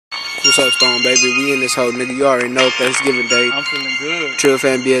What's up, Stone, baby? We in this hoe, nigga. You already know Thanksgiving Day. I'm feeling good. Trill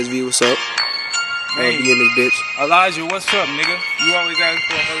Fan BSV, what's up? Hey, be in this bitch. Elijah, what's up, nigga? You always ask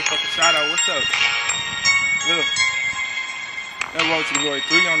for a motherfucking shout out. What's up? Look. That Road to Glory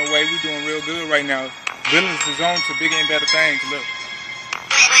 3 on the way. We doing real good right now. Villains is on to bigger and better things. Look.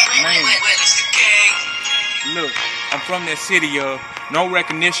 Man. Look, I'm from that city of no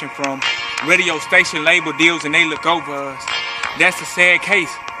recognition from radio station label deals and they look over us. That's a sad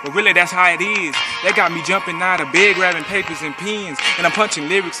case, but really that's how it is. That got me jumping out of bed, grabbing papers and pens, and I'm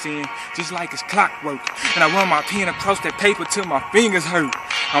punching lyrics in just like it's clockwork. And I run my pen across that paper till my fingers hurt.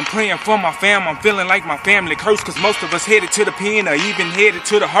 I'm praying for my fam, I'm feeling like my family cursed, cause most of us headed to the pen or even headed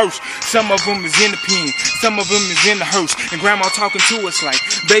to the hearse. Some of them is in the pen, some of them is in the hearse. And grandma talking to us like,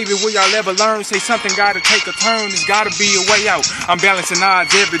 baby, will y'all ever learn? Say something gotta take a turn, there's gotta be a way out. I'm balancing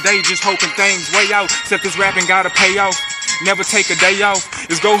odds every day, just hoping things way out. Except this rapping gotta pay off. Never take a day off.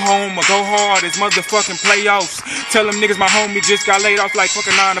 It's go home or go hard. It's motherfucking playoffs. Tell them niggas my homie just got laid off like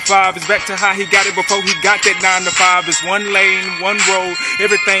fucking 9 to 5. It's back to how he got it before he got that 9 to 5. It's one lane, one road.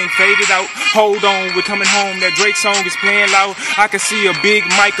 Everything faded out. Hold on, we're coming home. That Drake song is playing loud. I can see a big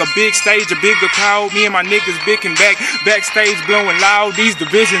mic, a big stage, a bigger crowd. Me and my niggas bicking backstage blowing loud. These the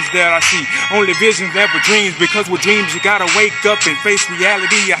visions that I see. Only visions, never dreams. Because with dreams you gotta wake up and face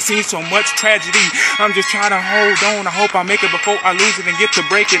reality. I seen so much tragedy. I'm just trying to hold on. I hope I make it before I lose it and get to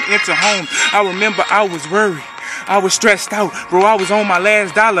breaking into home. I remember I was worried. I was stressed out, bro. I was on my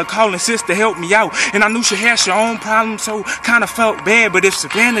last dollar calling sis to help me out. And I knew she had her own problems, so kinda felt bad. But if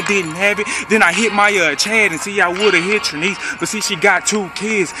Savannah didn't have it, then I hit my Chad and see I would've hit Trinice. But see, she got 2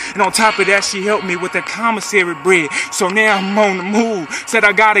 kids. And on top of that, she helped me with that commissary bread. So now I'm on the move. Said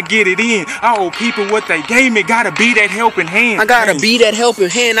I gotta get it in. I owe people what they gave me. Gotta be that helping hand. I gotta be that helping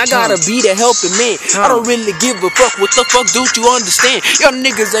hand. I gotta be that helping man. I don't really give a fuck. What the fuck don't you understand? Y'all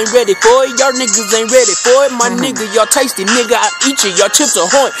niggas ain't ready for it. Y'all niggas ain't ready for it. My nigga, y'all tasty, nigga, I eat you, y'all chips are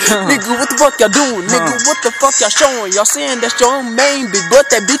haunt. Nigga, what the fuck y'all doing? Nigga, what the fuck y'all showing? Y'all saying that's your own main bitch, but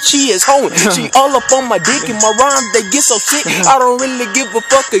that bitch she is hoeing. She all up on my dick and my rhymes, they get so sick. I don't really give a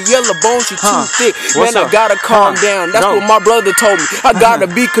fuck, a yellow bone, she too thick. Man, I gotta calm down, that's what my brother told me. I gotta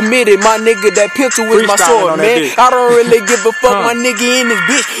be committed, my nigga, that pencil is my sword, man. I don't really give a fuck, my nigga in this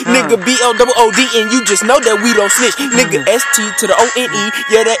bitch. Nigga, B-O-O-O-D, and you just know that we don't snitch. Nigga, S-T to the O-N-E,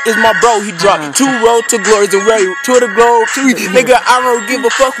 yeah, that is my bro, he dropped 2 road to glories and ready to the globe tree. Nigga, I don't give a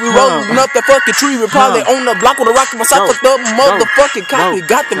fuck. We rolling up that fucking tree. We probably on the block with a rock in my sock. Up motherfucking cop. We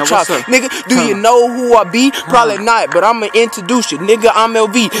got them chops. Nigga, do you know who I be? Probably not, but I'ma introduce you. Nigga, I'm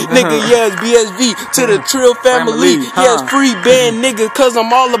N.L.V. Nigga, yeah, it's BSV to the Trill family. Yeah, it's free band, nigga, cause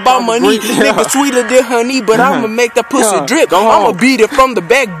I'm all about money. Nigga, sweeter than honey, but I'ma make that pussy drip. I'ma beat it from the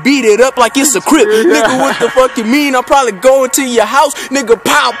back, beat it up like it's a crib. Nigga, what the fuck you mean? I'll probably go into your house. Nigga,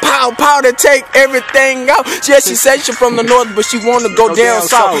 pow, pow, pow to take everything out. Yeah, she said she from the north, but she wanna go down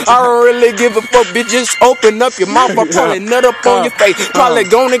south. I don't really give a fuck, bitch. Just open up your mouth. I'll probably nut up on your face. Probably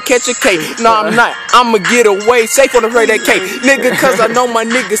gonna catch a cake. Nah, I'm not. I'ma get away safe on the rate that cake. Nigga, cause I know my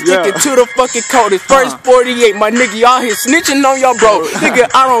niggas sticking to the fucking code. It's first 48. My nigga, y'all here snitching on y'all, bro. Nigga,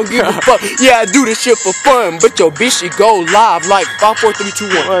 I don't give a fuck. Yeah, I do this shit for fun, but your bitch, she go live like 5, 4, 3, 2,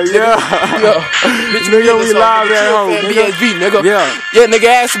 1. Yeah. Bitch, nigga, we live at home. BSV, nigga. Yeah, nigga,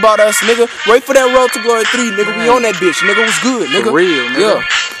 ask about us, nigga. Wait for that Road to Glory 3, nigga. We on that bitch, nigga. Was good, nigga. For real, nigga.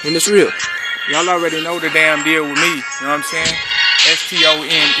 Yeah, and it's real. Y'all already know the damn deal with me. You know what I'm saying?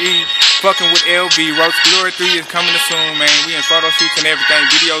 S-T-O-N-E. Fucking with N.L.V. Road to Glory 3 is coming soon, man. We in photo shoots and everything.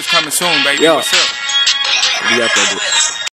 Videos coming soon, baby. What's up? We out there, dude.